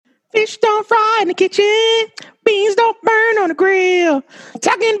Fish don't fry in the kitchen. Beans don't burn on the grill.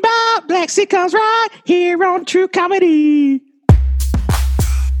 Talking about black sitcoms right here on True Comedy.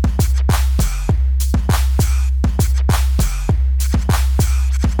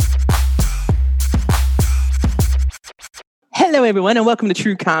 Hello, everyone, and welcome to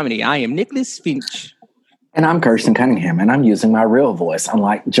True Comedy. I am Nicholas Finch. And I'm Kirsten Cunningham, and I'm using my real voice,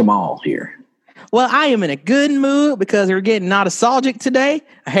 unlike Jamal here. Well, I am in a good mood because we're getting nostalgic today.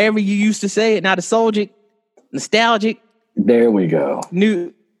 However you used to say it, nostalgic. There we go.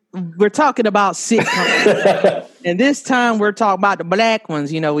 We're talking about sitcoms. And this time we're talking about the black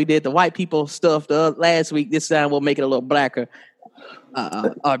ones. You know, we did the white people stuff last week. This time we'll make it a little blacker.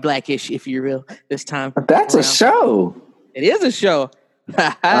 Or blackish, if you will, this time. That's around. A show. It is a show.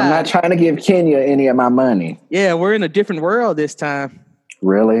 I'm not trying to give Kenya any of my money. Yeah, we're in a different world this time.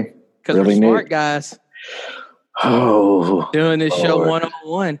 Really? Because we're smart guys. Oh. Doing this Lord. Show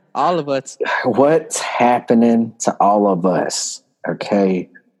one-on-one. All of us. What's happening to all of us? Okay.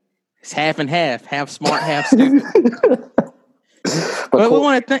 It's half and half. Half smart, half stupid. but we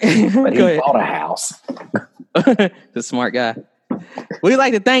want to thank... But he bought a house. The smart guy. We'd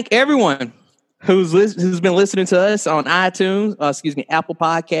like to thank everyone who's been listening to us on iTunes, Apple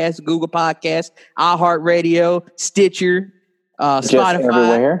Podcasts, Google Podcasts, iHeartRadio, Stitcher,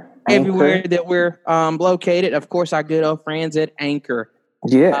 Spotify, everywhere that we're located. Of course, our good old friends at Anchor.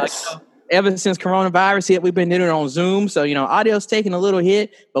 Yes. Ever since coronavirus hit, we've been doing it on Zoom. So, audio's taking a little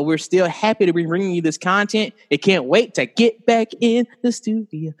hit, but we're still happy to be bringing you this content. It can't wait to get back in the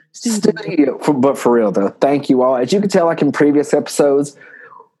studio. But for real, though, thank you all. As you can tell, like in previous episodes,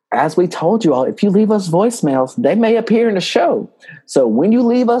 as we told you all, if you leave us voicemails, they may appear in the show. So when you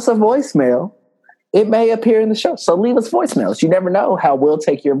leave us a voicemail, it may appear in the show. So leave us voicemails. You never know how we'll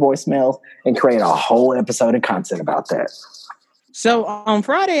take your voicemails and create a whole episode of content about that. So on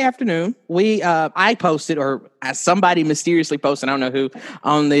Friday afternoon, I posted, or somebody mysteriously posted, I don't know who,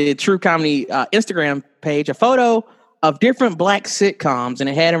 on the True Comedy Instagram page, a photo of different black sitcoms, and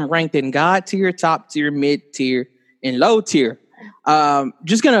it had them ranked in God tier, top tier, mid tier, and low tier.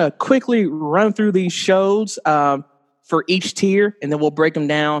 Just going to quickly run through these shows for each tier, and then we'll break them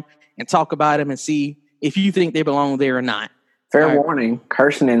down and talk about them and see if you think they belong there or not. Fair warning,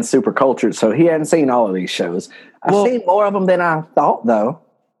 Kirsten is super cultured, so he hadn't seen all of these shows. I've seen more of them than I thought, though.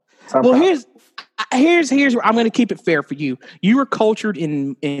 So here's where I'm going to keep it fair for you. You were cultured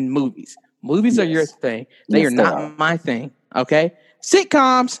in movies. Movies are your thing. They are not my thing, okay?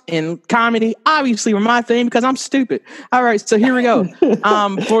 Sitcoms and comedy obviously were my thing because I'm stupid. All right, so here we go.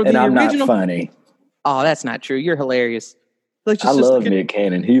 For the I'm original, not funny. Oh, that's not true. You're hilarious. I love Nick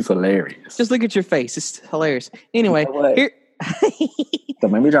Cannon. He's hilarious. Just look at your face. It's hilarious. Anyway, here. So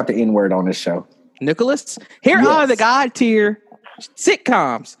maybe drop the N-word on this show. Nicholas, here are the God tier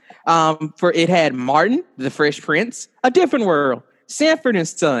sitcoms. For it had Martin, The Fresh Prince, A Different World, Sanford and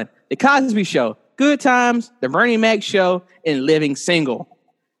Son, The Cosby Show, Good Times, The Bernie Mac Show, and Living Single.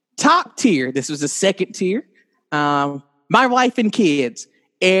 Top tier, this was the second tier. My Wife and Kids,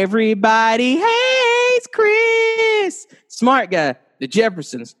 Everybody Hates Chris, Smart Guy, The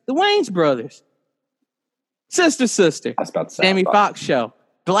Jeffersons, The Wayans Brothers, Sister. I was about to say Sammy Fox Show,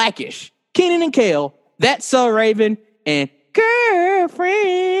 Blackish, Kenan and Kel, That's So Raven, and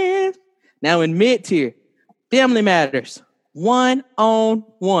Girlfriend. Now in mid-tier, Family Matters, One on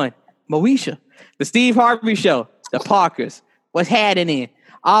One, Moesha, The Steve Harvey Show, The Parkers, What's Happening,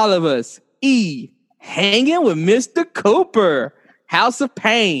 All of Us, Eve, Hanging with Mr. Cooper, House of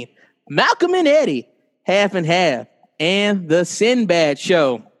Pain, Malcolm and Eddie, Half and Half, and The Sinbad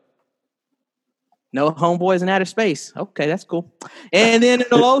Show. No Homeboys in Outer Space. Okay, that's cool. And then in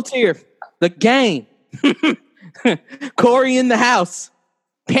the low tier, The Game, Corey in the House,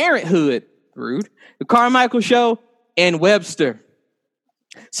 Parenthood, rude, The Carmichael Show, and Webster.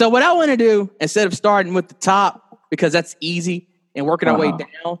 So what I want to do, instead of starting with the top, because that's easy, and working our way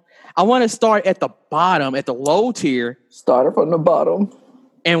down, I want to start at the bottom, at the low tier. Start from the bottom.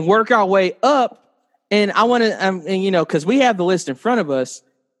 And work our way up. And I want to, because we have the list in front of us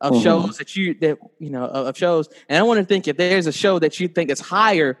of shows of shows. And I want to think if there's a show that you think is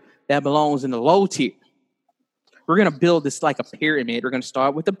higher that belongs in the low tier. We're going to build this like a pyramid. We're going to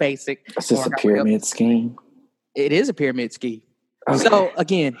start with the basic. It's just a pyramid scheme. It is a pyramid scheme. Okay. So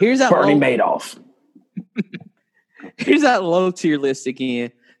again, here's that Bernie Madoff. Here's that low tier list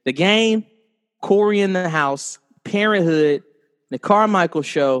again. The Game, Corey in the House, Parenthood, The Carmichael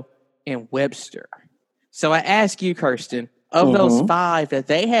Show, and Webster. So I ask you, Kirsten, of those five that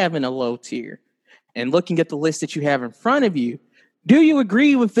they have in a low tier, and looking at the list that you have in front of you, do you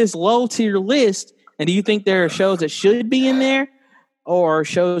agree with this low tier list? And do you think there are shows that should be in there? or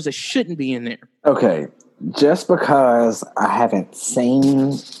shows that shouldn't be in there? Okay, just because I haven't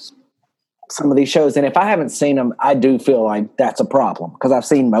seen some of these shows, and if I haven't seen them, I do feel like that's a problem because I've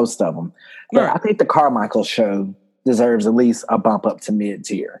seen most of them. But I think the Carmichael Show deserves at least a bump up to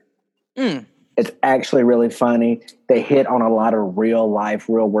mid-tier. It's actually really funny. They hit on a lot of real life,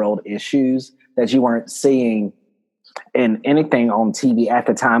 real world issues that you weren't seeing in anything on TV at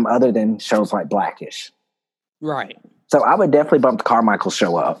the time other than shows like Blackish. Right. So I would definitely bump the Carmichael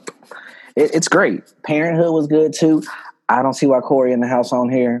Show up. It's great. Parenthood was good too. I don't see why Corey in the House on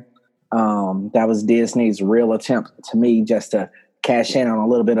here. That was Disney's real attempt to me just to cash in on a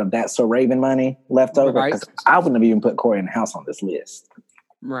little bit of That's So Raven money left over. Right. Because I wouldn't have even put Corey in the House on this list.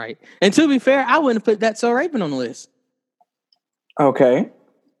 Right. And to be fair, I wouldn't have put That's So Raven on the list. Okay.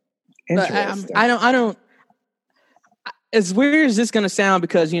 Interesting. But I don't. As weird as this going to sound,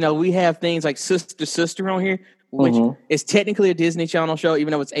 because, we have things like Sister on here, which is technically a Disney Channel show,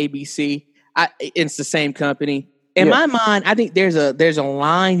 even though it's ABC. It's the same company. In my mind, I think there's a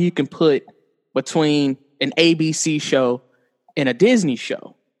line you can put between an ABC show and a Disney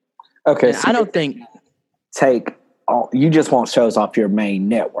show. Okay, so I don't think you just want shows off your main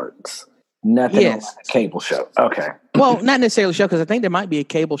networks, nothing on a cable show. Okay, well, not necessarily a show, because I think there might be a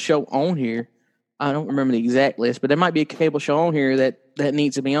cable show on here. I don't remember the exact list, but there might be a cable show on here that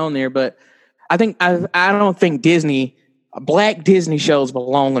needs to be on there. But I don't think black Disney shows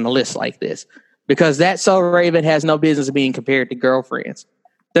belong on a list like this, because That's So Raven has no business being compared to Girlfriends.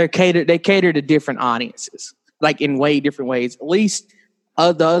 They cater to different audiences, like in way different ways. At least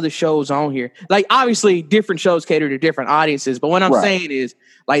the other shows on here, like obviously different shows cater to different audiences. But what I'm saying is,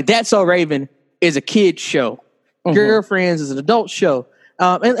 like, That's So Raven is a kid's show. Girlfriends is an adult show.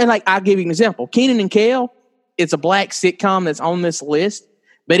 And like, I'll give you an example. Kenan and Kel, it's a black sitcom that's on this list,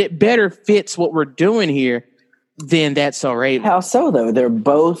 but it better fits what we're doing here than That's So Raven. How so, though? They're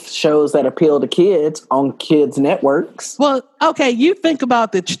both shows that appeal to kids on kids' networks. Well, okay, you think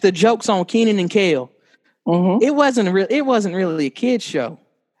about the jokes on Kenan and Kel. It wasn't really a kids show.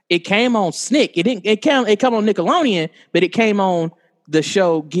 It came on SNCC. It came on Nickelodeon, but it came on the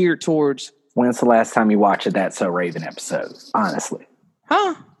show geared towards. When's the last time you watched a That's So Raven episode? Honestly.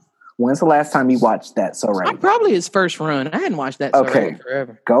 Huh? When's the last time you watched That's So Raven? Probably his first run. I hadn't watched That's So Raven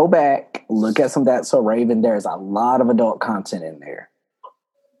forever. Go back, look at some That's So Raven. There's a lot of adult content in there.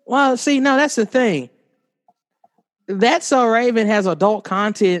 Well, see, no, that's the thing. That's So Raven has adult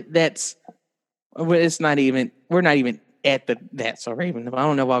content that's. We're not even at That's So Raven. I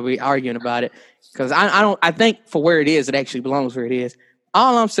don't know why we're arguing about it, because I think for where it is, it actually belongs where it is.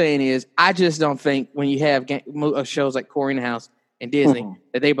 All I'm saying is, I just don't think when you have shows like Corey in the House and Disney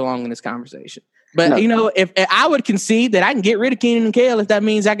that they belong in this conversation. But if I would concede that I can get rid of Kenan and Kel if that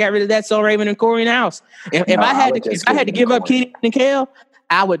means I got rid of That's So Raven and Corey in the House. If I had to give up Kenan and Kel,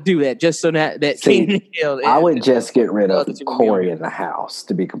 I would do that just so that Kenan and Kel. I would just get rid of Corey in the House,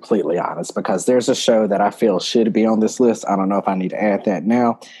 to be completely honest, because there's a show that I feel should be on this list. I don't know if I need to add that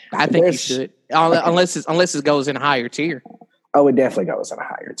now. I think you should, unless it goes in a higher tier. Oh, it definitely goes in a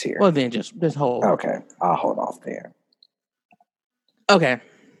higher tier. Well, then just hold. Okay, I'll hold off there. Okay,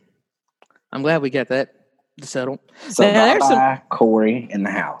 I'm glad we got that settled. So bye-bye, Corey in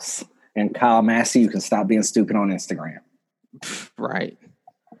the House, and Kyle Massey. You can stop being stupid on Instagram. Right.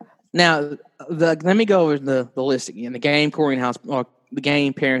 Now, let me go over the list again. The Game, Corey in the House, or The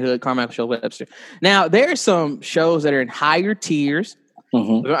Game, Parenthood, Carmichael Show, Webster. Now, there are some shows that are in higher tiers.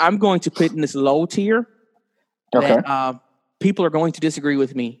 I'm going to put in this low tier that people are going to disagree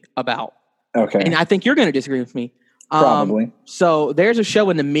with me about. Okay. And I think you're going to disagree with me. Probably. So there's a show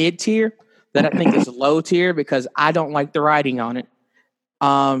in the mid tier that I think is low tier because I don't like the writing on it.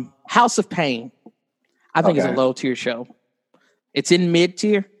 House of Pain, I think is a low tier show. It's in mid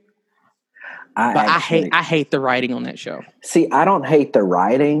tier. I hate the writing on that show. See, I don't hate the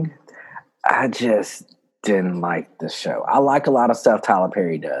writing. I just didn't like the show. I like a lot of stuff Tyler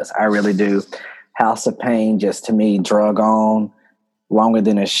Perry does. I really do. House of Pain, just to me, drug on longer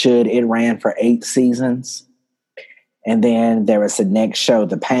than it should. It ran for 8 seasons. And then there was the next show,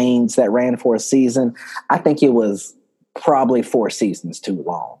 The Pains, that ran for a season. I think it was probably 4 seasons too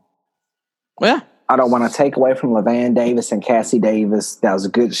long. Well, I don't want to take away from LaVan Davis and Cassie Davis. That was a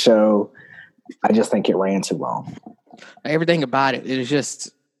good show. I just think it ran too long. Everything about it is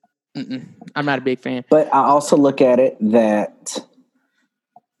just, I'm not a big fan. But I also look at it that,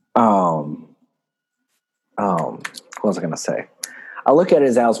 what was I going to say? I look at it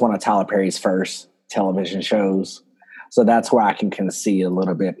as that was one of Tyler Perry's first television shows. So that's where I can concede a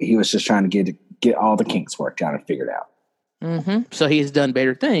little bit. He was just trying to get all the kinks worked out and figured out. So he's done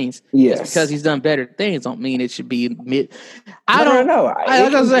better things. Yes. Just because he's done better things don't mean it should be mid. No.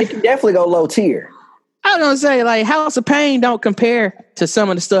 It can definitely go low tier. I was gonna say, like, House of Pain don't compare to some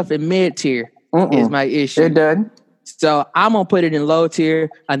of the stuff in mid tier. Is my issue. It doesn't. So I'm gonna put it in low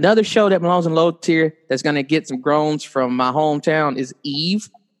tier. Another show that belongs in low tier that's gonna get some groans from my hometown is Eve.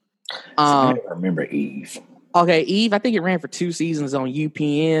 I don't remember Eve. Okay, Eve. I think it ran for 2 seasons on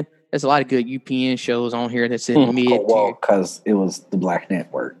UPN. There's a lot of good UPN shows on here that's in mid tier. Well, because it was the Black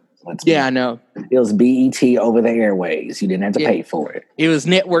Network. I know. It was BET over the airways. You didn't have to pay for it. It was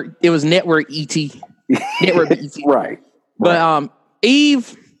network. It was network ET. Network ET. Right. But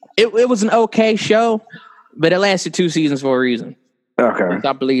Eve, it was an okay show, but it lasted 2 seasons for a reason. Okay.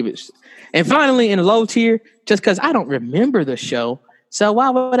 I believe it. And finally, in low tier, just because I don't remember the show, so why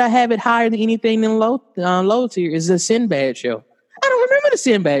would I have it higher than anything than low tier? Is the Sinbad show. I don't remember the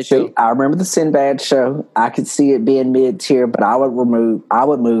Sinbad show. See, I remember the Sinbad show. I could see it being mid tier, but I would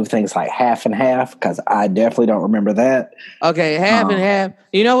move things like Half and Half because I definitely don't remember that. Okay, Half and Half.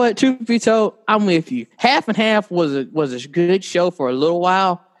 You know what? Truth be told, I'm with you. Half and Half was a good show for a little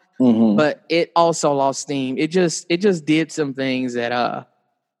while, but it also lost steam. It just did some things that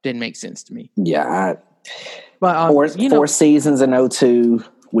didn't make sense to me. Yeah, but 4 seasons in 02.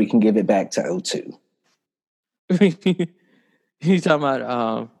 We can give it back to 02. You talking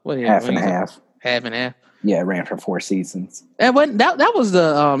about what? Half and Half. Half and Half. Yeah, it ran for 4 seasons. And that was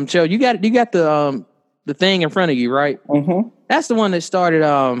the show. You got the thing in front of you, right? Mm-hmm. That's the one that started.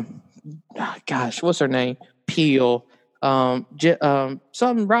 Gosh, what's her name? Peel.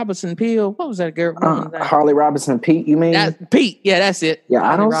 Something Robinson Peel. What was that girl? Harley Robinson Pete. You mean? Pete? Yeah, that's it. Yeah,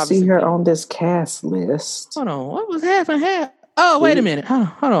 Harley I don't Robinson see her Pete. on this cast list. Hold on. What was Half and Half? Oh, wait a minute. Hold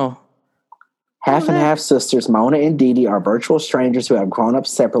on. Half and Half sisters Mona and Dee Dee are virtual strangers who have grown up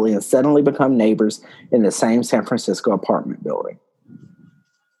separately and suddenly become neighbors in the same San Francisco apartment building.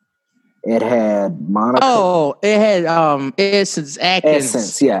 It had Monica. Oh, it had Essence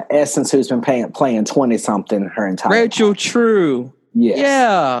Atkins. Essence, who's been playing 20-something her entire Rachel life. True. Yes.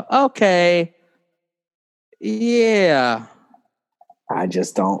 Yeah. Okay. Yeah. I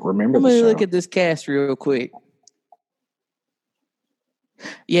just don't remember Let me the show. look at this cast real quick.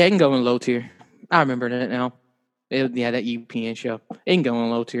 Yeah, it can go in low tier. I remember that now. That UPN show. It can go in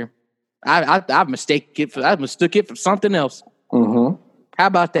low tier. I mistook it for something else. Mm-hmm. How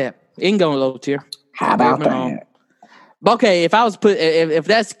about that? It can go in low tier. How about that? Okay, if I was if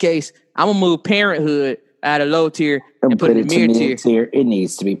that's the case, I'm gonna move Parenthood out of low tier and put it in mid tier. It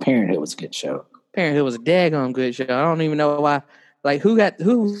needs to be. Parenthood was a good show. Parenthood was a daggone good show. I don't even know why. Like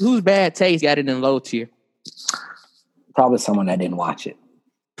whose bad taste got it in low tier? Probably someone that didn't watch it.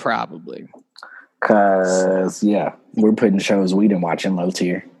 Probably. Cause we're putting shows we didn't watch in low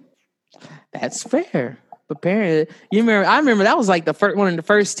tier. That's fair. But Parenthood, I remember that was like one of the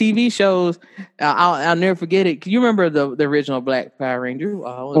first TV shows. I'll never forget it. You remember the original Black Power Ranger?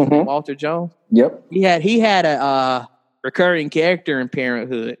 Walter Jones. Yep. He had a recurring character in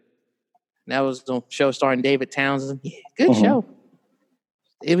Parenthood. And that was the show starring David Townsend. Yeah, good show.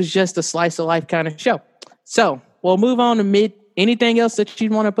 It was just a slice of life kind of show. So we'll move on to mid. Anything else that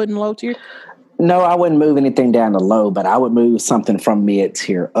you'd want to put in low tier? No, I wouldn't move anything down to low, but I would move something from mid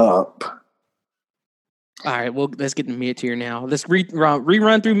tier up. All right, well, let's get to mid tier now. Let's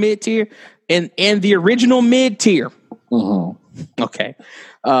rerun through mid tier and the original mid tier. Mm-hmm. Okay.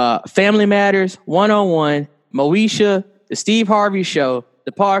 Family Matters, 101, Moesha, The Steve Harvey Show,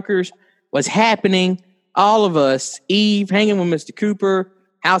 The Parkers, What's Happening, All of Us, Eve, Hanging with Mr. Cooper,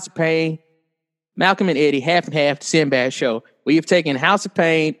 House of Pain, Malcolm and Eddie, Half and Half, The Sinbad Show. We have taken House of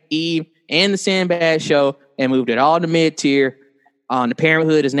Pain, Eve, and The Sinbad Show and moved it all to mid tier. The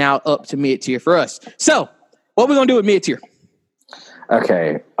Parenthood is now up to mid tier for us. So, what we're gonna do with mid tier?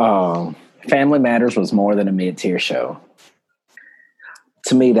 Okay, Family Matters was more than a mid tier show.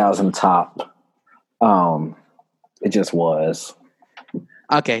 To me, that was in the top. It just was.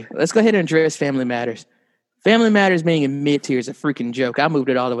 Okay, let's go ahead and address Family Matters. Family Matters being in mid tier is a freaking joke. I moved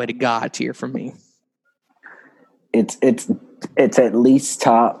it all the way to God tier for me. It's at least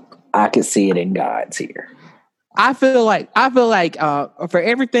top. I could see it in God tier. I feel like for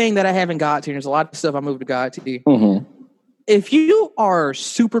everything that I have in God tier, there's a lot of stuff I moved to God tier. Mm-hmm. If you are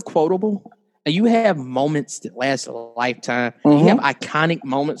super quotable and you have moments that last a lifetime, you have iconic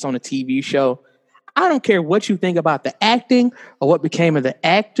moments on a TV show, I don't care what you think about the acting or what became of the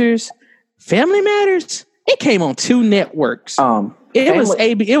actors. Family Matters, it came on 2 networks. It was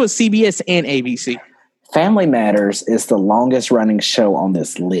CBS and ABC. Family Matters is the longest running show on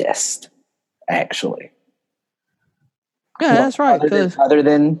this list, actually. Yeah, that's right. Other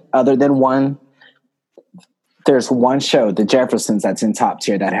than one, There's one show, The Jeffersons, that's in top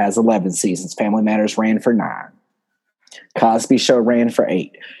tier that has 11 seasons. Family Matters ran for 9. Cosby Show ran for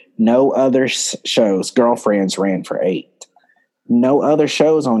 8. No other shows. Girlfriends ran for 8. No other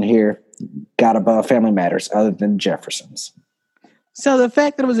shows on here got above Family Matters other than Jeffersons. So the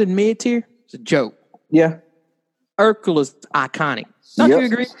fact that it was in mid tier is a joke. Yeah. Urkel is iconic. Don't you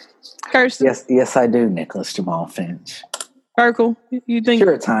agree, Kirsten? Yes, I do, Nicholas Jamal Finch. Urkel, you think?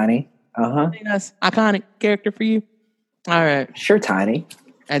 Sure, Tiny. I think that's iconic character for you. All right. Sure, Tiny.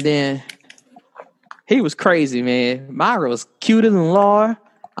 And then he was crazy, man. Myra was cuter than Laura.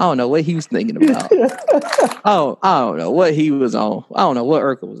 I don't know what he was thinking about. I don't know what he was on. I don't know what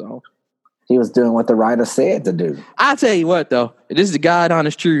Urkel was on. He was doing what the writer said to do. I'll tell you what, though. This is the God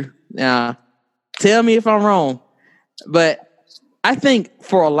honest truth. Now, tell me if I'm wrong. But I think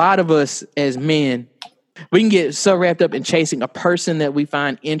for a lot of us as men, we can get so wrapped up in chasing a person that we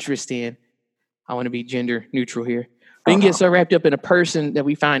find interest in. I want to be gender neutral here. We can get so wrapped up in a person that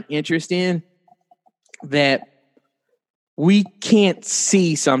we find interest in that we can't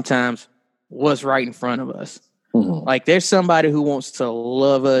see sometimes what's right in front of us. Mm-hmm. Like there's somebody who wants to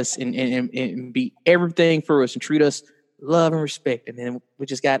love us and be everything for us and treat us love and respect. And then we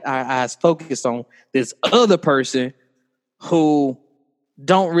just got our eyes focused on this other person who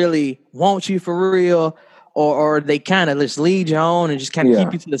don't really want you for real, or they kind of just lead you on and just kind of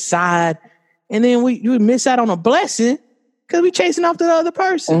keep you to the side. And then we miss out on a blessing because we chasing after the other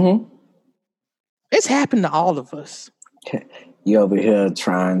person. Mm-hmm. It's happened to all of us. You over here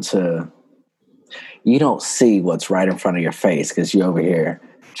trying to, you don't see what's right in front of your face because you over here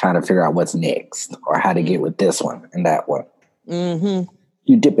trying to figure out what's next or how to get with this one and that one. Mm-hmm.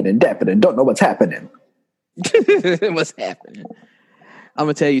 You dipping and dapping and don't know what's happening. What's happening? I'm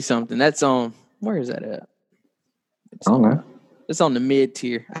gonna tell you something. That's on. Where is that at? I don't know. It's on the mid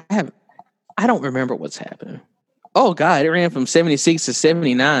tier. I don't remember what's happening. Oh God, it ran from 76 to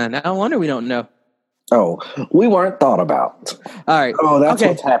 79. I wonder we don't know. Oh, we weren't thought about. All right. Oh, that's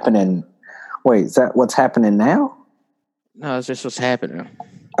what's happening. Wait, is that what's happening now? No, it's just what's happening.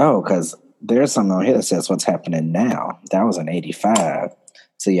 Oh, because there's something on here that says what's happening now. That was an 85.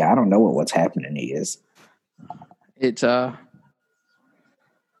 So yeah, I don't know what what's happening is. It's this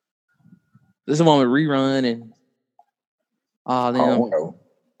is the one with Rerun and oh no.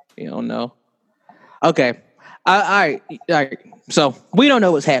 You don't know. Okay. All right. So we don't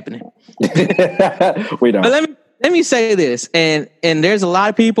know what's happening. We don't. But let me say this, and there's a lot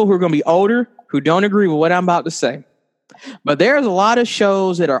of people who are going to be older who don't agree with what I'm about to say. But there's a lot of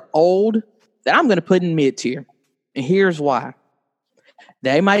shows that are old that I'm going to put in mid tier, and here's why.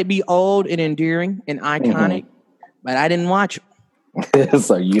 They might be old and endearing and iconic, but I didn't watch them.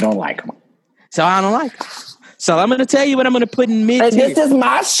 So you don't like them. So I don't like them. So I'm going to tell you what I'm going to put in mid tier. This is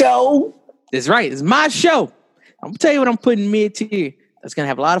my show. That's right. It's my show. I'm going to tell you what I'm putting mid tier. That's going to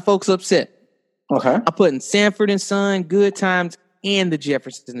have a lot of folks upset. Okay. I'm putting Sanford and Son, Good Times, and the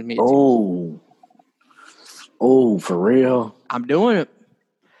Jeffersons in the mid tier. Oh, for real? I'm doing it.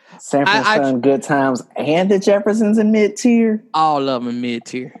 Sanford and Son, Good Times, and the Jeffersons in mid tier? All of them in mid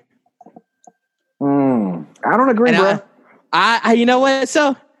tier. I don't agree, bro. I you know what?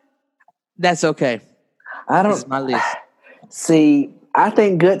 So that's okay. This is my list. See, I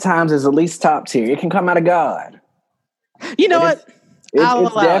think Good Times is at least top tier. It can come out of God. You know what?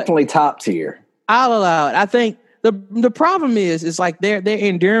 It's definitely top tier. I'll allow it. I think the problem is like they're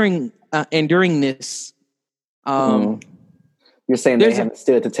enduring this. You're saying they haven't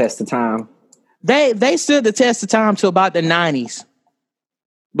stood the test of time? They stood the test of time till about the 90s.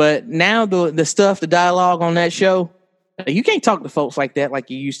 But now the stuff, the dialogue on that show, you can't talk to folks like that like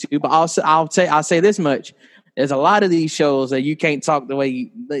you used to. But I'll say this much: there's a lot of these shows that you can't talk the way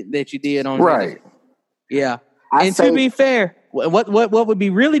that you did on right. Yeah, to be fair, what would be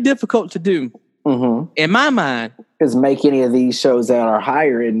really difficult to do, in my mind, is make any of these shows that are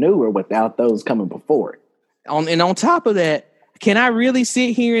higher and newer without those coming before it. On top of that, can I really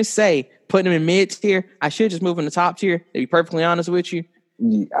sit here and say, putting them in mid tier, I should just move in the top tier? To be perfectly honest with you,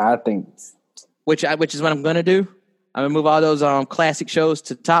 yeah, I think, which is what I'm gonna do. I'm gonna move all those classic shows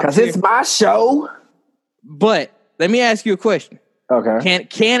to top tier. Because it's my show. But let me ask you a question. Okay.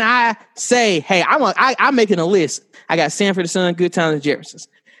 Can I say, hey, I'm making a list. I got Sanford and Son, Good Times, and Jeffersons.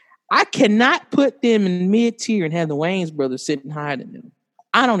 I cannot put them in mid tier and have the Wayans brothers sitting higher than them.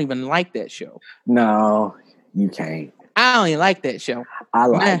 I don't even like that show. No, you can't. I don't even like that show. I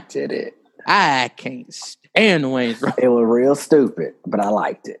liked it. I can't stand the Wayans brothers. It was real stupid, but I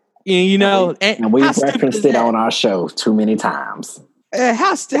liked it. You know, and we referenced it on our show too many times.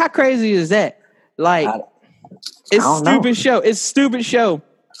 How crazy is that? Like, it's a stupid show. It's a stupid show.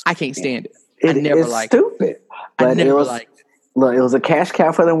 I can't stand it. I never liked it. Stupid. But it was a cash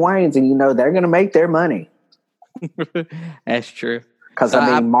cow for the Wayans, and they're going to make their money. That's true. Because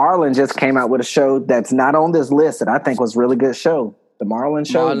Marlon just came out with a show that's not on this list that I think was a really good show. The Marlon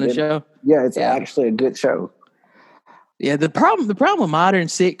show. Yeah, it's actually a good show. Yeah, the problem with modern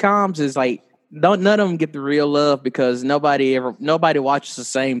sitcoms is like none of them get the real love because nobody watches the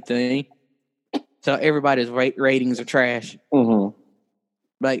same thing. So everybody's ratings are trash. Mm-hmm.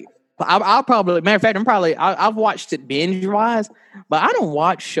 Like I'll probably, matter of fact, I've watched it binge wise, but I don't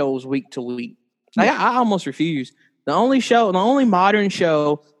watch shows week to week. Like I almost refuse. The only modern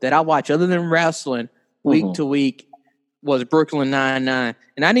show that I watch other than wrestling week to week was Brooklyn Nine-Nine.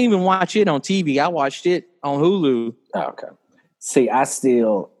 And I didn't even watch it on TV. I watched it on Hulu. Oh, okay. See, I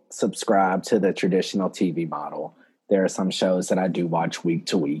still subscribe to the traditional TV model. There are some shows that I do watch week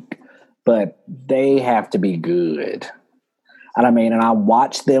to week, but they have to be good. And I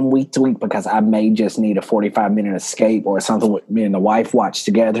watch them week to week because I may just need a 45-minute escape or something with me and the wife watch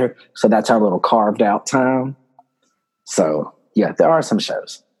together. So that's our little carved out time. So, yeah, there are some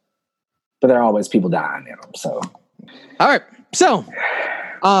shows, but there are always people dying in them. So, all right. So,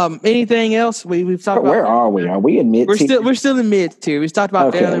 anything else we've talked about? Where are we? Are we in mid tier? We're still in mid tier. We've talked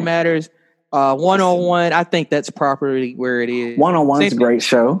about Family Matters. 101. I think that's properly where it is. 101 is a great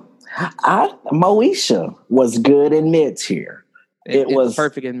show. Moesha was good in mid tier. It was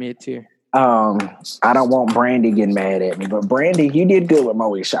perfect in mid tier. I don't want Brandy getting mad at me, but Brandy, you did good with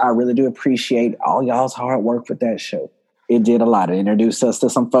Moesha. I really do appreciate all y'all's hard work with that show. It did a lot. It introduced us to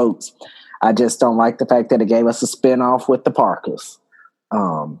some folks. I just don't like the fact that it gave us a spinoff with the Parkers.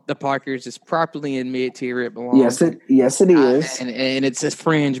 The Parkers is properly in mid tier. It belongs. Yes, it is, and it's a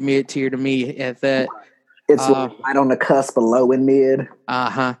fringe mid tier to me. At that, it's right on the cusp of low and mid.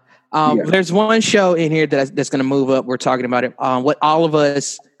 There's one show in here that's going to move up. We're talking about it. What All of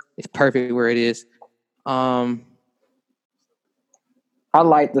Us is perfect where it is. I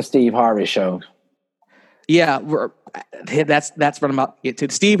like the Steve Harvey show. Yeah, that's what I'm about to get to.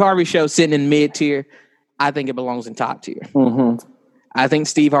 The Steve Harvey show sitting in mid tier. I think it belongs in top tier. Mm-hmm. I think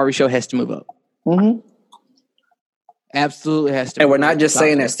Steve Harvey show has to move up. Mm-hmm. Absolutely has to. And we're not just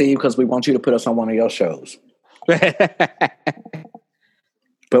saying that, Steve, because we want you to put us on one of your shows. But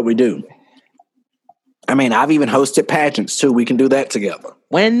we do. I've even hosted pageants too. We can do that together.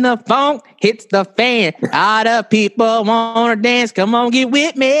 When the funk hits the fan, all the people want to dance. Come on, get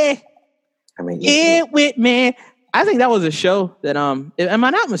with me. Get with me. I think that was a show that, am I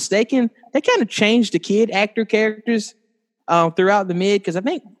not mistaken? They kind of changed the kid actor characters throughout the mid because I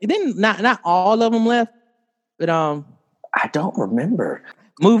think it didn't. Not all of them left, but I don't remember.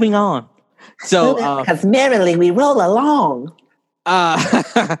 Moving on. So because merrily we roll along.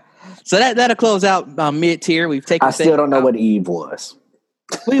 So that'll close out mid tier. We've taken. I still don't know what Eve was.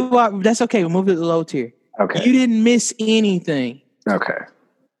 That's okay. We moved to the low tier. Okay. You didn't miss anything. Okay.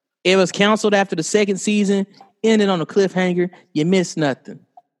 It was canceled after the second season. Ended on a cliffhanger. You missed nothing.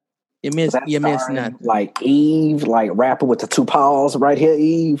 You missed nothing. Like Eve, like rapper with the two paws right here,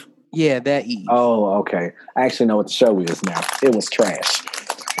 Eve. Yeah, that Eve. Oh, okay. I actually know what the show is now. It was trash.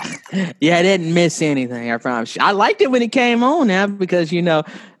 Yeah, I didn't miss anything. I promise you. I liked it when it came on now because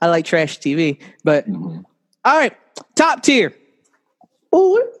I like trash TV. But all right, top tier.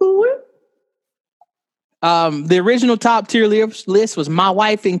 The original top tier list was My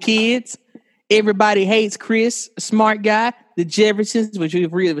Wife and Kids, Everybody Hates Chris, Smart Guy, The Jeffersons, which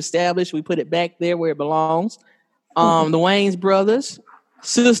we've really established. We put it back there where it belongs. The Wayans Brothers,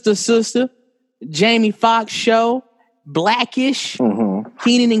 Sister, Jamie Foxx Show, Blackish,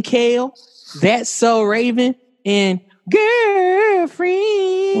 Keenan and Kel, That's So Raven, and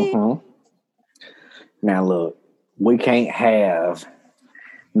Girlfriend. Now look, we can't have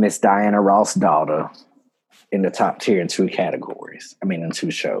Miss Diana Ross' daughter in the top tier in two categories. In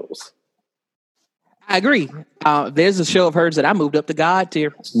two shows. I agree. There's a show of hers that I moved up to God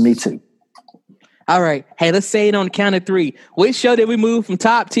tier. Me too. All right. Hey, let's say it on the count of three. Which show did we move from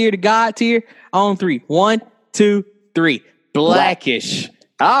top tier to God tier? On three. 1, 2, 3. Blackish.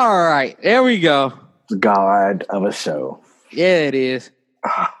 All right. There we go. God of a show. Yeah, it is.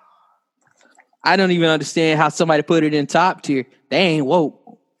 I don't even understand how somebody put it in top tier. They ain't woke.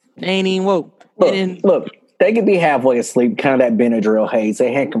 They ain't even woke. Look, they could be halfway asleep, kind of that Benadryl haze.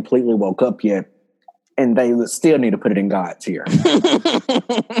 They hadn't completely woke up yet, and they still need to put it in God tier. If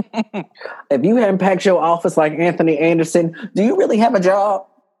you hadn't packed your office like Anthony Anderson, do you really have a job?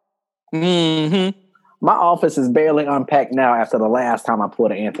 Mm-hmm. My office is barely unpacked now after the last time I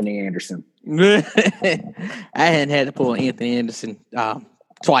pulled an Anthony Anderson. I hadn't had to pull an Anthony Anderson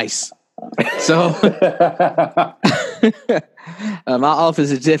twice. So my office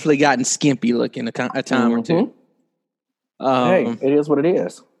has definitely gotten skimpy looking a time or two. Hey, it is what it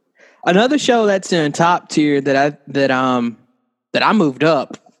is. Another show that's in top tier that I moved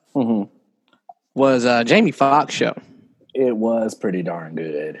up was Jamie Foxx show. It was pretty darn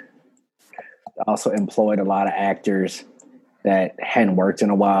good. Also employed a lot of actors that hadn't worked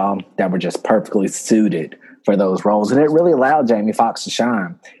in a while that were just perfectly suited for those roles. And it really allowed Jamie Foxx to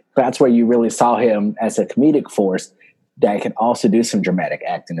shine. That's where you really saw him as a comedic force that could also do some dramatic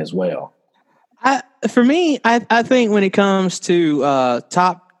acting as well. For me, I think when it comes to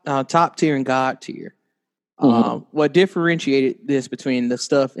top tier and God tier, what differentiated this between the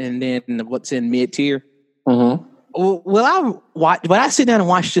stuff and then what's in mid tier? Will I sit down and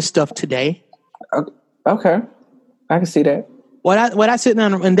watch this stuff today? Okay, I can see that. What I sit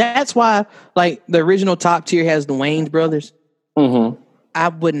down, and that's why, like, the original top tier has the Wayans brothers. I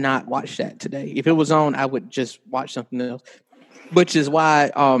would not watch that today. If it was on, I would just watch something else. Which is why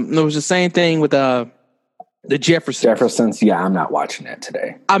it was the same thing with the Jeffersons. Jeffersons, yeah, I'm not watching that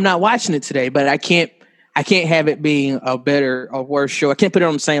today. I'm not watching it today, but I can't have it being a better or worse show. I can't put it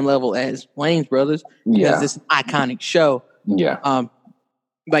on the same level as Wayans brothers because it's an iconic show. Yeah.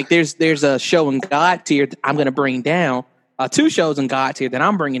 Like there's a show in God tier that I'm going to bring down. Two shows in God tier that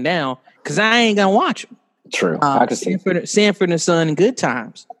I'm bringing down because I ain't going to watch them. True. I can see Sanford and Son and Good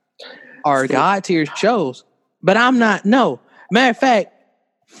Times are God tier shows, but I'm not. No, matter of fact,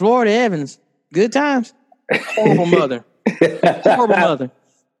 Florida Evans, Good Times, horrible mother, horrible mother.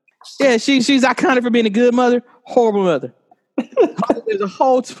 Yeah, she's iconic for being a good mother, horrible mother. There's a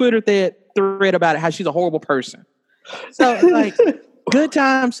whole Twitter thread about it, how she's a horrible person. So, like, Good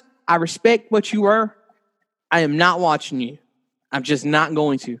Times, I respect what you were. I am not watching you. I'm just not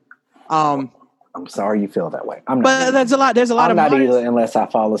going to. I'm sorry you feel that way. I'm not. But there's a lot. There's a lot I'm of. not either unless I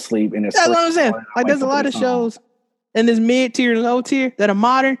fall asleep in. That's what I'm saying. Like, there's a lot of shows in this mid tier and low tier that are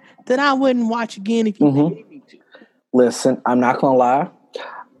modern that I wouldn't watch again if you paid me to. Listen, I'm not gonna lie.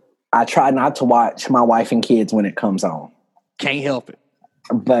 I try not to watch My Wife and Kids when it comes on. Can't help it.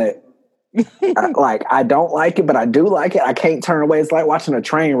 But I don't like it, but I do like it. I can't turn away. It's like watching a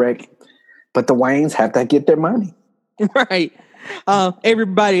train wreck. But the Wayans have to get their money. Right.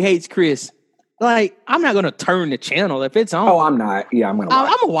 Everybody hates Chris. Like, I'm not going to turn the channel if it's on. Oh, I'm not. Yeah, I'm going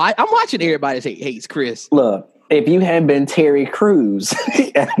to watch. I'm watching Everybody Hates Chris. Look, if you hadn't been Terry Crews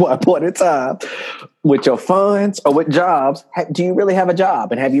at one point in time with your funds or with jobs, do you really have a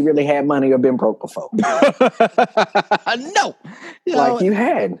job? And have you really had money or been broke before? No. Like you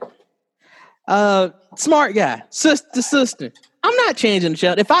had. Smart Guy, sister. I'm not changing the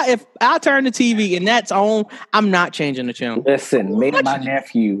channel. If I turn the TV and that's on, I'm not changing the channel. Listen, me and my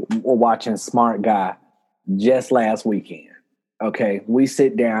nephew were watching Smart Guy just last weekend. Okay, we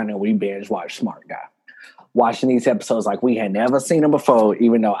sit down and we binge watch Smart Guy, watching these episodes like we had never seen them before.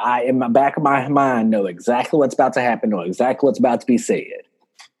 Even though I, in my back of my mind, know exactly what's about to happen, know exactly what's about to be said.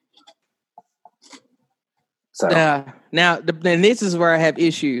 So now, this is where I have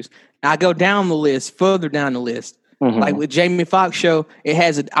issues. I go down the list, further down the list. Like with Jamie Foxx show, it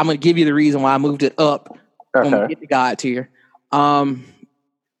has. I'm going to give you the reason why I moved it up when we get to God tier.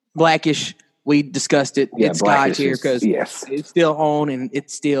 Blackish, we discussed it. Yeah, it's God tier because it's still on and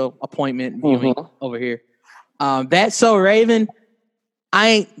it's still appointment viewing over here. That's So Raven. I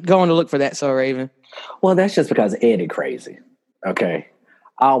ain't going to look for That So Raven. Well, that's just because Eddie crazy. Okay,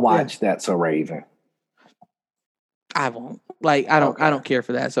 I'll watch That So Raven. I won't. Like, I don't care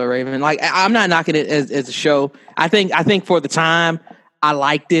for That So Raven. Like, I'm not knocking it as a show. I think for the time I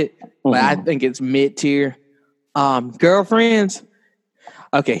liked it, but I think it's mid tier. Girlfriends.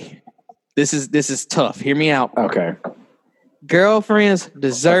 Okay. This is tough. Hear me out. Okay. Girlfriends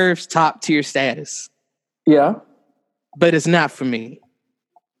deserves top tier status. Yeah. But it's not for me.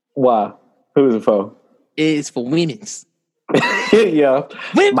 Why? Who is it for? It's for women's. Yeah.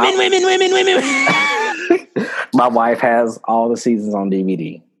 Women. My wife has all the seasons on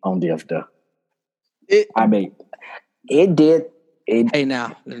DVD on DFW. It did.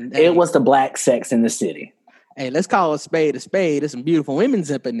 It was the black Sex in the City. Hey, let's call a spade a spade. There's some beautiful women's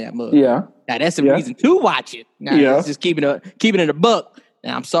up in that mug. Yeah. Now that's a reason to watch it. Now it's just keeping it in a buck.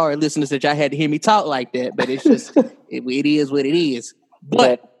 Now I'm sorry, listeners, that y'all had to hear me talk like that, but it's just it is what it is.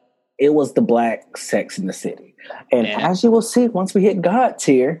 But it was the black Sex in the City, and as you will see, once we hit God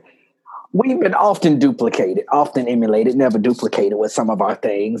tier, we've been often duplicated, often emulated, never duplicated with some of our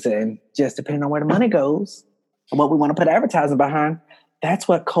things. And just depending on where the money goes and what we want to put advertising behind, that's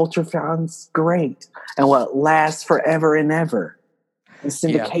what culture finds great and what lasts forever and ever in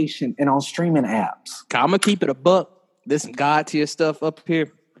syndication and on streaming apps. I'm going to keep it a buck. There's some God tier stuff up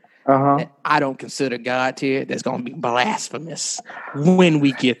here. I don't consider God tier. That's going to be blasphemous when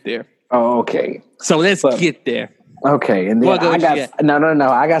we get there. Oh, okay. So let's get there. Okay, and then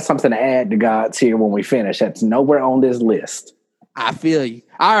I got something to add to God tier when we finish. That's nowhere on this list. I feel you.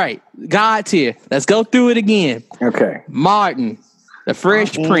 All right, God tier. Let's go through it again. Okay. Martin, The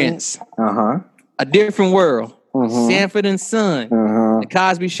Fresh Prince. A Different World. Sanford and Son. The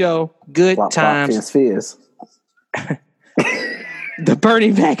Cosby Show. Good Times. Fizz. The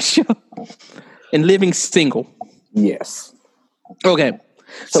Bernie Mac Show. And Living Single. Yes. Okay.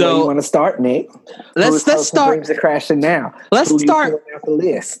 So you want to start, Nick? Let's start. Brings it crashing now. Let's start out the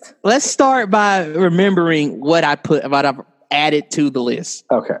list. Let's start by remembering what I've added to the list.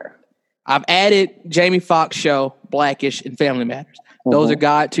 Okay. I've added Jamie Foxx Show, Blackish, and Family Matters. Those are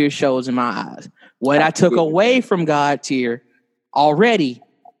God tier shows in my eyes. What I took away from God tier already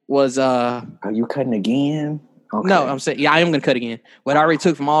was Are you cutting again? Okay. No, I'm saying I am going to cut again. What I already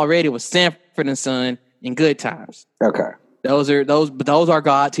took from already was Sanford and Son and Good Times. Okay. Those are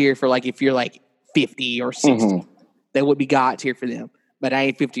God tier for like if you're like 50 or 60. That would be God tier for them. But I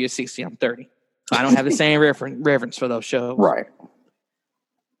ain't 50 or 60, I'm 30. So I don't have the same reverence for those shows. Right.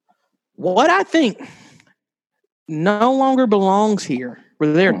 What I think no longer belongs here,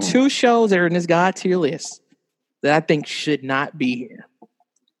 where there are two shows that are in this God tier list that I think should not be here.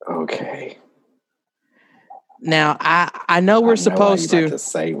 Okay. Now I know we're supposed to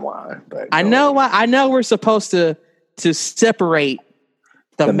say why, but I know we're supposed to separate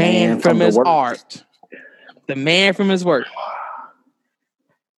the man from his art. The man from his work.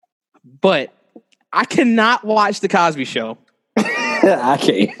 But I cannot watch The Cosby Show. I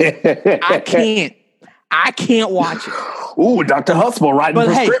can't watch it. Ooh, Dr. Hustle writing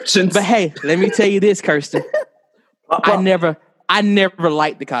prescriptions. But hey, let me tell you this, Kirsten. I never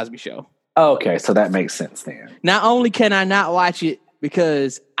liked The Cosby Show. Okay, so that makes sense then. Not only can I not watch it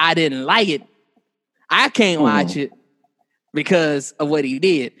because I didn't like it, I can't watch it because of what he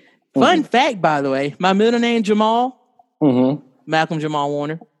did. Fun fact, by the way, my middle name Jamal. Malcolm Jamal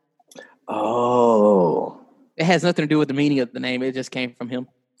Warner. Oh. It has nothing to do with the meaning of the name. It just came from him.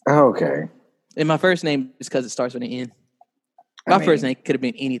 Okay. And my first name is because it starts with an N. My first name could have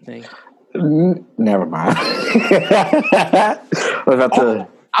been anything. Never mind.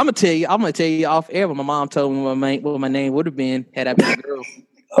 I'm gonna tell you off air what my mom told me what my name would have been had I been a girl.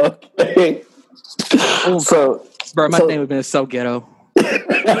 Okay. Bro, my name would have been so ghetto.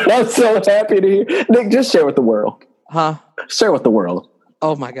 I'm so happy to hear. Nick, just share with the world. Huh? Share with the world.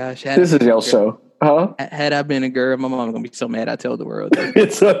 Oh my gosh. This is your show. Huh? Had I been a girl, my mom was gonna be so mad I told the world.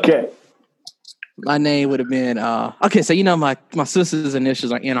 It's okay. My name would have been okay, so you know my sister's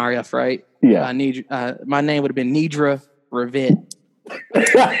initials are NRF, right? Yeah. My name would have been Nidra Revette.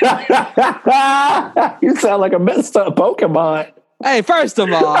 You sound like a messed up Pokemon. Hey, first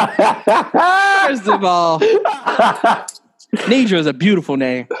of all, Nidra is a beautiful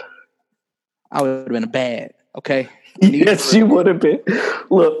name. I would have been a bad, okay? Yes, you would have been.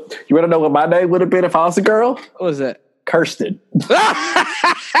 Look, you want to know what my name would have been if I was a girl? What was that? Kirsten.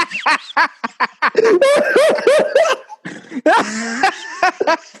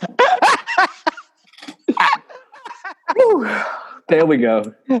 There we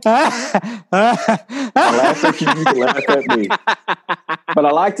go. I laugh at you can laugh at me. But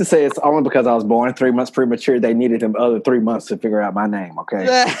I like to say it's only because I was born 3 months premature. They needed them other 3 months to figure out my name,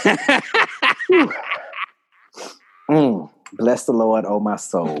 okay? Bless the Lord, oh my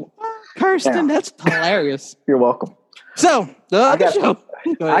soul. Kirsten, that's hilarious. You're welcome. So, I got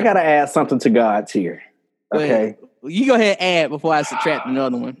to add something to God's here. Okay. You go ahead and add before I subtract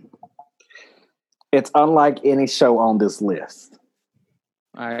another one. It's unlike any show on this list.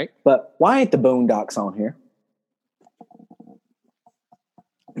 All right. But why ain't the Boondocks on here?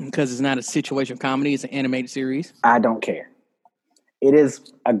 Because it's not a situation comedy. It's an animated series. I don't care. It is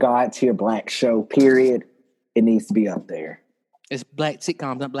a God tier black show, period. It needs to be up there. It's black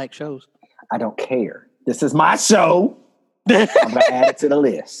sitcoms, not black shows. I don't care. This is my show. I'm going to add it to the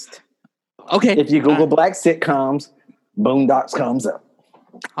list. Okay. If you Google black sitcoms, Boondocks comes up.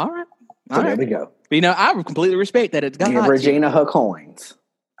 All right. There we go. You know, I completely respect that. It's got Give Regina her coins.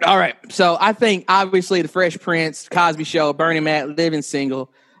 All right. So I think obviously The Fresh Prince, Cosby Show, Bernie Mac, Living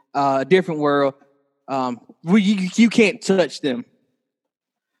Single, Different World. You can't touch them.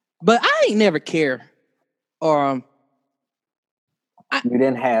 But I ain't never care. You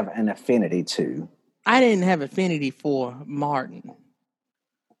didn't have an affinity to. I didn't have affinity for Martin.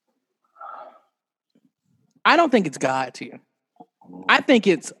 I don't think it's God tier. I think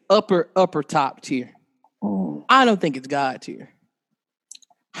it's upper top tier. I don't think it's God tier.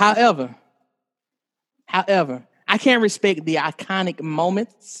 However, I can't respect the iconic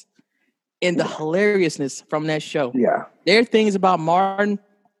moments and the hilariousness from that show. Yeah. There are things about Martin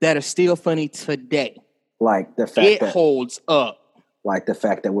that are still funny today. Like the fact it holds up. Like the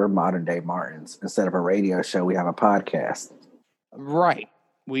fact that we're modern day Martins. Instead of a radio show, we have a podcast. Right.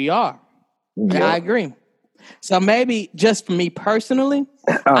 We are. Yep. Yeah, I agree. So maybe just for me personally,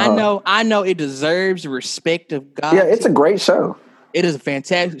 I know it deserves the respect of God. Yeah, it's a great show. It is a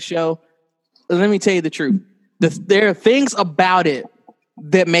fantastic show. Let me tell you the truth. There are things about it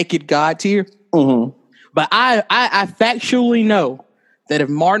that make it God tier. Mm-hmm. But I factually know that if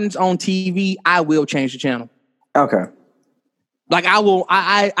Martin's on TV, I will change the channel. Okay. Like I will.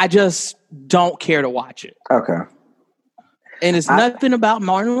 I just don't care to watch it. Okay. And it's nothing about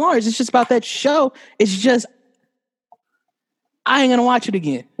Martin Lawrence. It's just about that show. It's just I ain't gonna watch it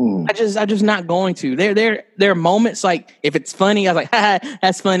again. I'm just not going to. There are moments like if it's funny, I was like, haha,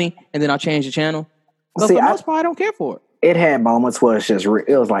 that's funny, and then I'll change the channel. But for the most part, I don't care for it. It had moments where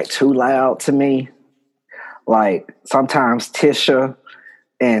it was like too loud to me. Like sometimes Tisha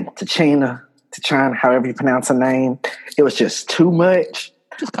and Tachina, however you pronounce her name, it was just too much.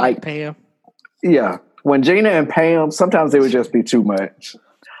 Just call it Pam. Yeah. When Gina and Pam, sometimes it would just be too much.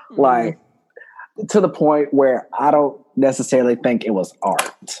 Like to the point where I don't necessarily think it was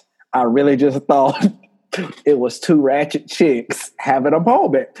art. I really just thought it was two ratchet chicks having a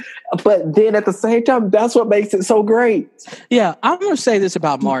moment. But then at the same time, that's what makes it so great. Yeah, I'm going to say this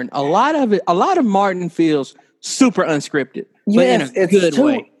about Martin. A lot of Martin feels super unscripted, but in a good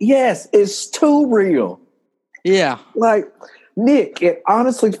way. Yes, it's too real. Yeah. Like, Nick, it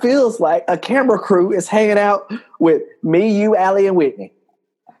honestly feels like a camera crew is hanging out with me, you, Allie, and Whitney.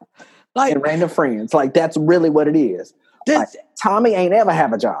 Like, and random friends. Like, that's really what it is. Like, Tommy ain't ever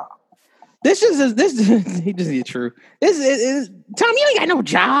have a job. This he just is true. This is Tommy, you ain't got no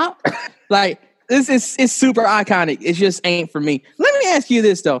job. Like, this is it's super iconic. It just ain't for me. Let me ask you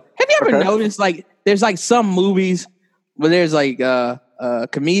this though. Have you ever noticed like there's like some movies where there's like a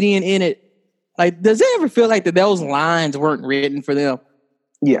comedian in it? Like, does it ever feel like that those lines weren't written for them?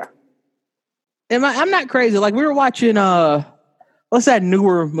 Yeah. I'm not crazy. Like we were watching what's that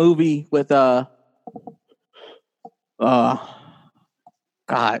newer movie with God,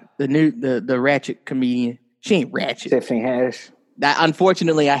 the ratchet comedian. She ain't ratchet. Tiffany Haddish.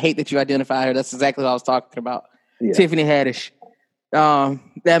 Unfortunately, I hate that you identify her. That's exactly what I was talking about. Yeah. Tiffany Haddish.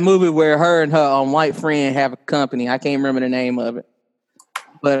 That movie where her and her white friend have a company. I can't remember the name of it.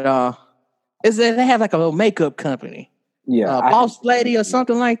 But they have like a little makeup company. Yeah. Boss Lady or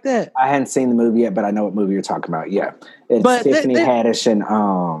something like that. I hadn't seen the movie yet, but I know what movie you're talking about. Yeah. It's Tiffany Haddish and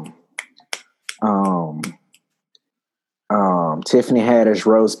Tiffany Haddish,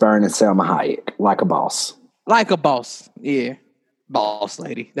 Rose Byrne, and Selma Hayek. Like a Boss. Like a Boss. Yeah. Boss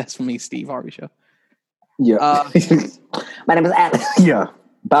Lady. That's for me, Steve Harvey show. Yeah. My name is Alex. Yeah.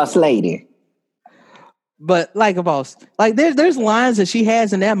 Boss Lady. But like a Boss. Like there's lines that she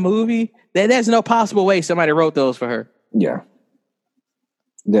has in that movie that there's no possible way somebody wrote those for her. Yeah.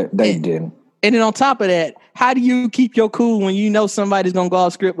 They did. And then on top of that, how do you keep your cool when you know somebody's going to go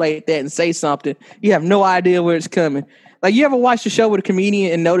off script like that and say something? You have no idea where it's coming. Like, you ever watch the show with a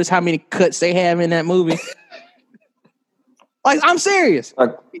comedian and notice how many cuts they have in that movie? Like, I'm serious.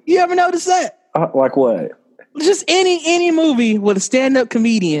 You ever notice that? Like what? Just any movie with a stand-up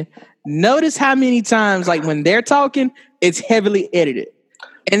comedian, notice how many times, like, when they're talking, it's heavily edited.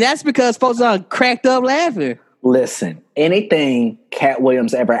 And that's because folks are cracked up laughing. Listen, anything Cat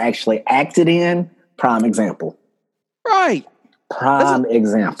Williams ever actually acted in, prime example. Right. Prime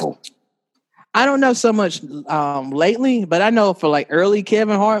example. I don't know so much lately, but I know for like early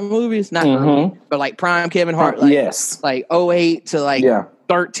Kevin Hart movies, not early, but like prime Kevin Hart, like, yes, like 08 to like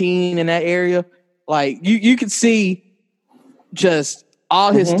 13 in that area. Like you could see just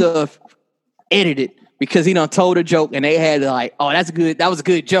all his stuff edited because he done told a joke and they had to like, oh, that was a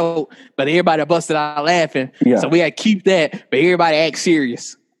good joke, but everybody busted out laughing. Yeah. So we had to keep that, but everybody act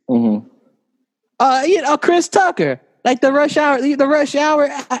serious. Chris Tucker, like the Rush Hour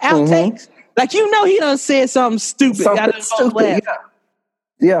outtakes. Like, you know, he done said something stupid.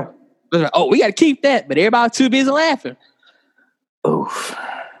 Yeah. Oh, we got to keep that, but everybody too busy laughing. Oof.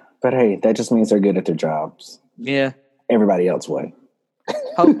 But hey, that just means they're good at their jobs. Yeah. Everybody else would.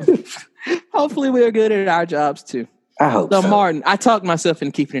 Hopefully we're good at our jobs too. I hope so. Martin, I talked myself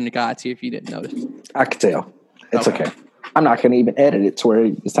into keeping it in the God tier if you didn't notice. I could tell. It's okay. I'm not going to even edit it to where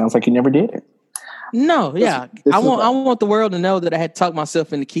it sounds like you never did it. No, yeah. I want the world to know that I had talked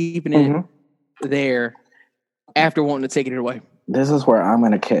myself into keeping it there after wanting to take it away. This is where I'm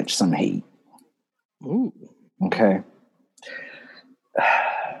going to catch some heat. Ooh. Okay.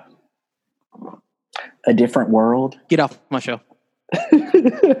 A Different World. Get off my show.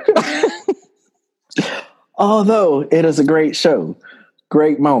 Although it is a great show,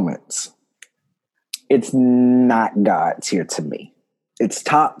 great moments, It's not God tier to me. It's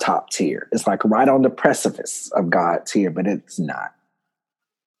top tier. It's like right on the precipice of God tier, but it's not.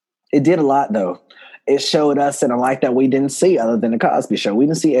 It did a lot though. It showed us in a light that we didn't see other than the Cosby Show. We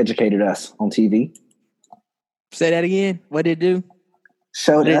didn't see Educated Us on TV. Say that again. What did it do?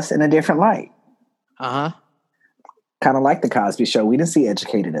 Showed us in a different light. Uh-huh. Kind of like the Cosby Show. We didn't see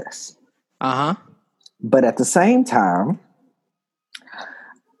Educated Us. Uh-huh. But at the same time,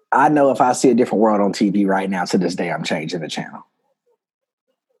 I know if I see a different world on TV right now, to this day, I'm changing the channel.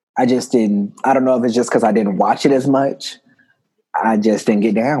 I just didn't. I don't know if it's just because I didn't watch it as much. I just didn't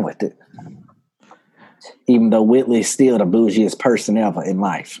get down with it. Even though Whitley's still the bougiest person ever in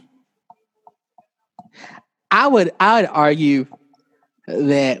life. I would argue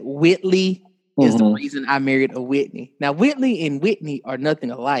that Whitley is the reason I married a Whitney. Now, Whitley and Whitney are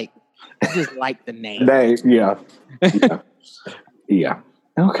nothing alike. I just like the name. Yeah.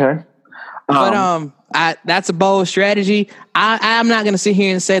 Okay. But that's a bold strategy. I'm not going to sit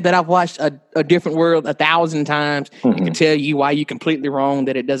here and say that I've watched a different world 1,000 times. I can tell you why you're completely wrong,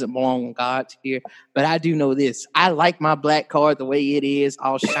 that it doesn't belong on God's here. But I do know this. I like my black card the way it is,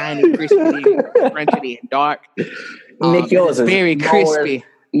 all shiny, crispy, crunchy, and dark. Nick, yours is very crispy.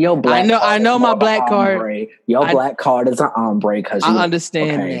 Your black I know my black card. Your black card is an ombre because I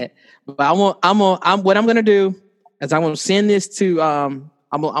understand that. But what I'm going to do is I'm going to send this to I'm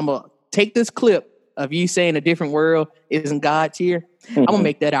going to take this clip of you saying a different world isn't God tier. I'm gonna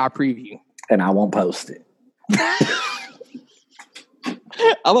make that our preview, and I won't post it.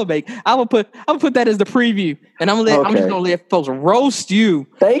 I'm gonna put that as the preview, and I'm just gonna let folks roast you.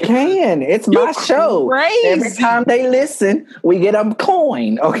 They can. It's my show. Crazy. Every time they listen, we get a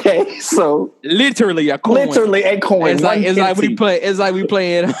coin. Okay, so literally a coin. It's like we play. It's like we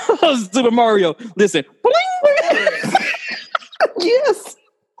playing Super Mario. Listen. Yes.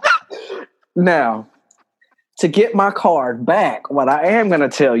 Now, to get my card back, what I am going to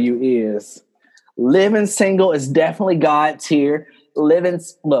tell you is living single is definitely God tier.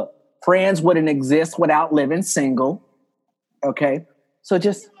 Friends wouldn't exist without living single. Okay? So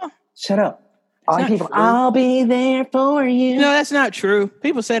just shut up. All people, I'll be there for you. No, that's not true.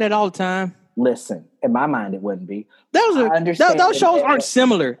 People say that all the time. Listen, in my mind, it wouldn't be. Those shows aren't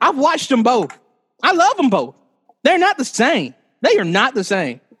similar. I've watched them both. I love them both. They're not the same. They are not the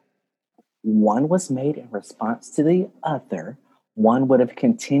same. One was made in response to the other. One would have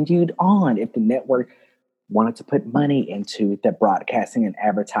continued on if the network wanted to put money into the broadcasting and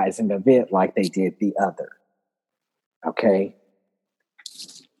advertising event like they did the other. Okay?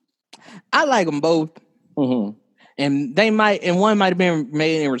 I like them both. Mm-hmm. And one might have been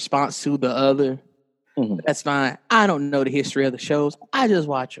made in response to the other. Mm-hmm. That's fine. I don't know the history of the shows. I just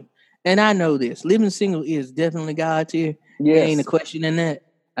watch them. And I know this. Living single is definitely God tier. Yes. There ain't a question in that.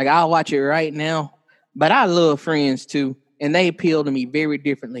 Like, I'll watch it right now. But I love Friends, too. And they appeal to me very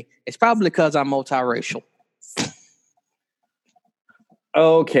differently. It's probably because I'm multiracial.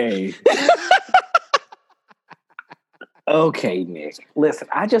 Okay. Okay, Nick. Listen,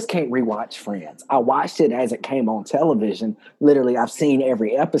 I just can't rewatch Friends. I watched it as it came on television. Literally, I've seen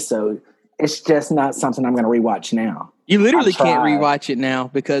every episode. It's just not something I'm going to rewatch now. You literally can't rewatch it now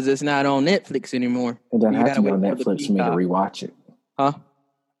because it's not on Netflix anymore. It doesn't have to be on Netflix for me to rewatch it. Huh?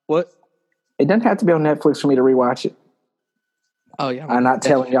 What? It doesn't have to be on Netflix for me to rewatch it. Oh, yeah. I'm not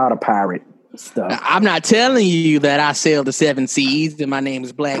telling y'all to pirate stuff. I'm not telling you that I sail the 7 seas and my name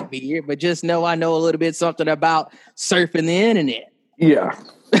is Blackbeard, but just know I know a little bit something about surfing the internet. Yeah.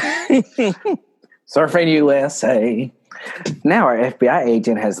 Surfing USA. Now our FBI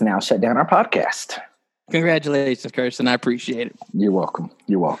agent has now shut down our podcast. Congratulations, Kirsten. I appreciate it. You're welcome.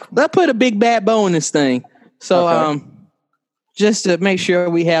 You're welcome. Let's put a big bad bow in this thing. So, just to make sure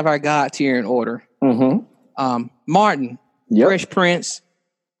we have our God tier in order. Mm-hmm. Martin, Fresh Prince.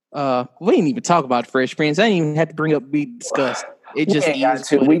 We didn't even talk about Fresh Prince. I didn't even have to bring up be discussed. It just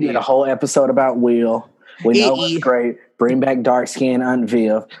we did a whole episode about Will. We know it's great. Bring back dark skin, Aunt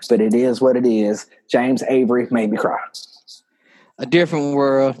Viv, but it is what it is. James Avery made me cry. A different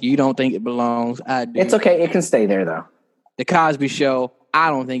world. You don't think it belongs. I do. It's okay. It can stay there though. The Cosby Show. I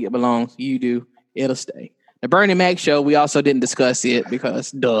don't think it belongs. You do. It'll stay. The Bernie Mac Show. We also didn't discuss it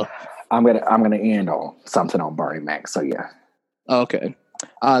because duh. I'm gonna end on something on Bernie Mac. So yeah. Okay.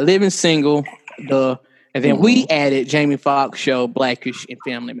 Living Single. Duh. And then we added Jamie Foxx Show, Blackish, and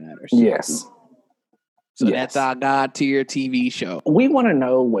Family Matters. Yes. So that's our God tier TV show. We want to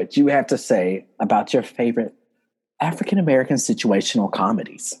know what you have to say about your favorite African-American situational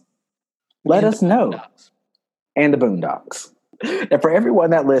comedies. Let us know. And the Boondocks. And for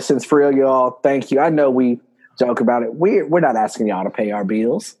everyone that listens, for real, y'all, thank you. I know we joke about it. We're not asking y'all to pay our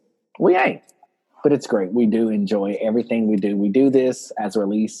bills. We ain't. but it's great. We do enjoy everything we do. We do this as a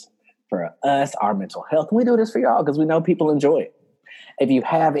release for us, our mental health. And we do this for y'all because we know people enjoy it. If you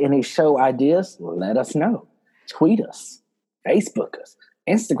have any show ideas, let us know. Tweet us, Facebook us,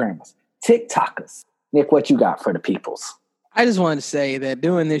 Instagram us, TikTok us. Nick, what you got for the peoples? I just wanted to say that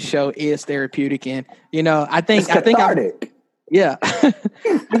doing this show is therapeutic, and I think yeah, I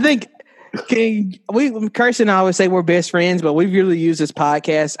think Kirsten and I always say we're best friends, but we've really used this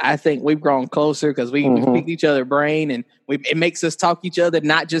podcast. I think we've grown closer because we speak each other's brain, and it makes us talk to each other,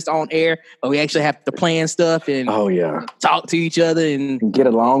 not just on air, but we actually have to plan stuff and talk to each other and get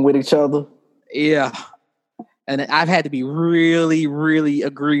along with each other. Yeah, and I've had to be really, really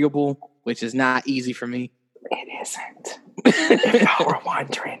agreeable, which is not easy for me. It isn't. If y'all were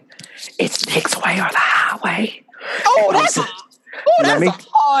wondering, it's Nick's way or the highway. That's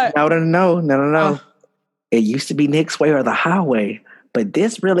hard. No. It used to be Nick's way or the highway, but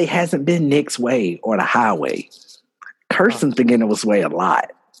this really hasn't been Nick's way or the highway. Kirsten's thinking it was way a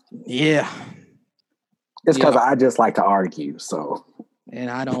lot. Yeah. It's because I just like to argue, so. And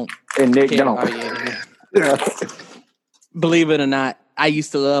I don't. And Nick don't. Believe it or not, I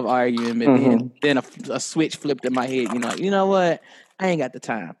used to love arguing, but then a switch flipped in my head. You know what? I ain't got the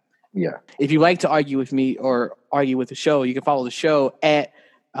time. Yeah. If you like to argue with me or argue with the show, you can follow the show at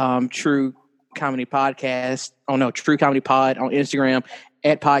True Comedy Podcast. Oh no, True Comedy Pod on Instagram,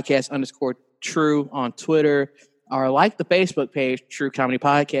 at podcast_true on Twitter, or like the Facebook page, True Comedy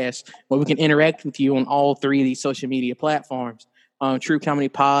Podcast, where we can interact with you on all three of these social media platforms. True Comedy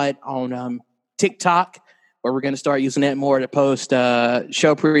Pod on TikTok, where we're going to start using that more to post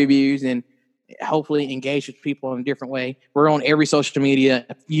show previews and hopefully engage with people in a different way. We're on every social media,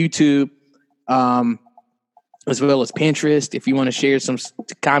 YouTube, as well as Pinterest. If you want to share some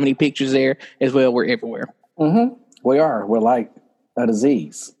comedy pictures there as well, we're everywhere. We are. We're like a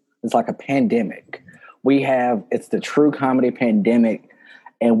disease. It's like a pandemic. It's the True Comedy Pandemic,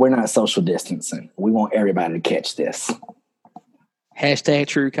 and we're not social distancing. We want everybody to catch this. Hashtag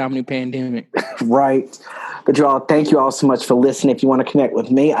True Comedy Pandemic. Right. But y'all, thank you all so much for listening. If you want to connect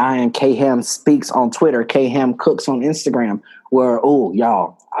with me, I am Kham Speaks on Twitter, Kham Cooks on Instagram, where,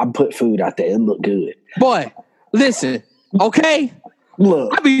 y'all, I put food out there. It look good. Boy, listen, okay?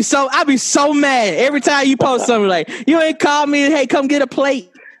 Look. I be so mad every time you post something like, you ain't called me, hey, come get a plate.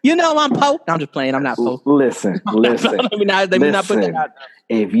 You know I'm po. I'm just playing. I'm not po. Listen. Let me not put that out.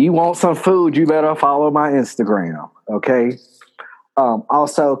 If you want some food, you better follow my Instagram, okay?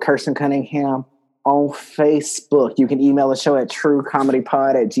 Also, Kirsten Cunningham on Facebook. You can email the show at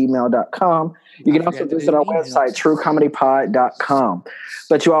truecomedypod@gmail.com. You can also visit our website, truecomedypod.com.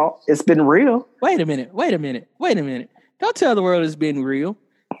 But you all, it's been real. Wait a minute. Don't tell the world it's been real.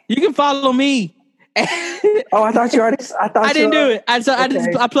 You can follow me. I thought you already. I didn't do it. I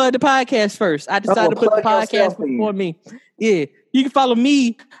plugged the podcast first. I decided to put the podcast before me. Yeah. You can follow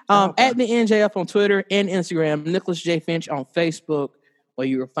me at the NJF on Twitter and Instagram, Nicholas J. Finch on Facebook, where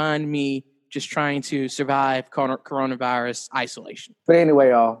you will find me just trying to survive coronavirus isolation. But anyway,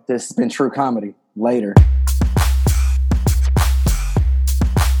 y'all, this has been True Comedy. Later.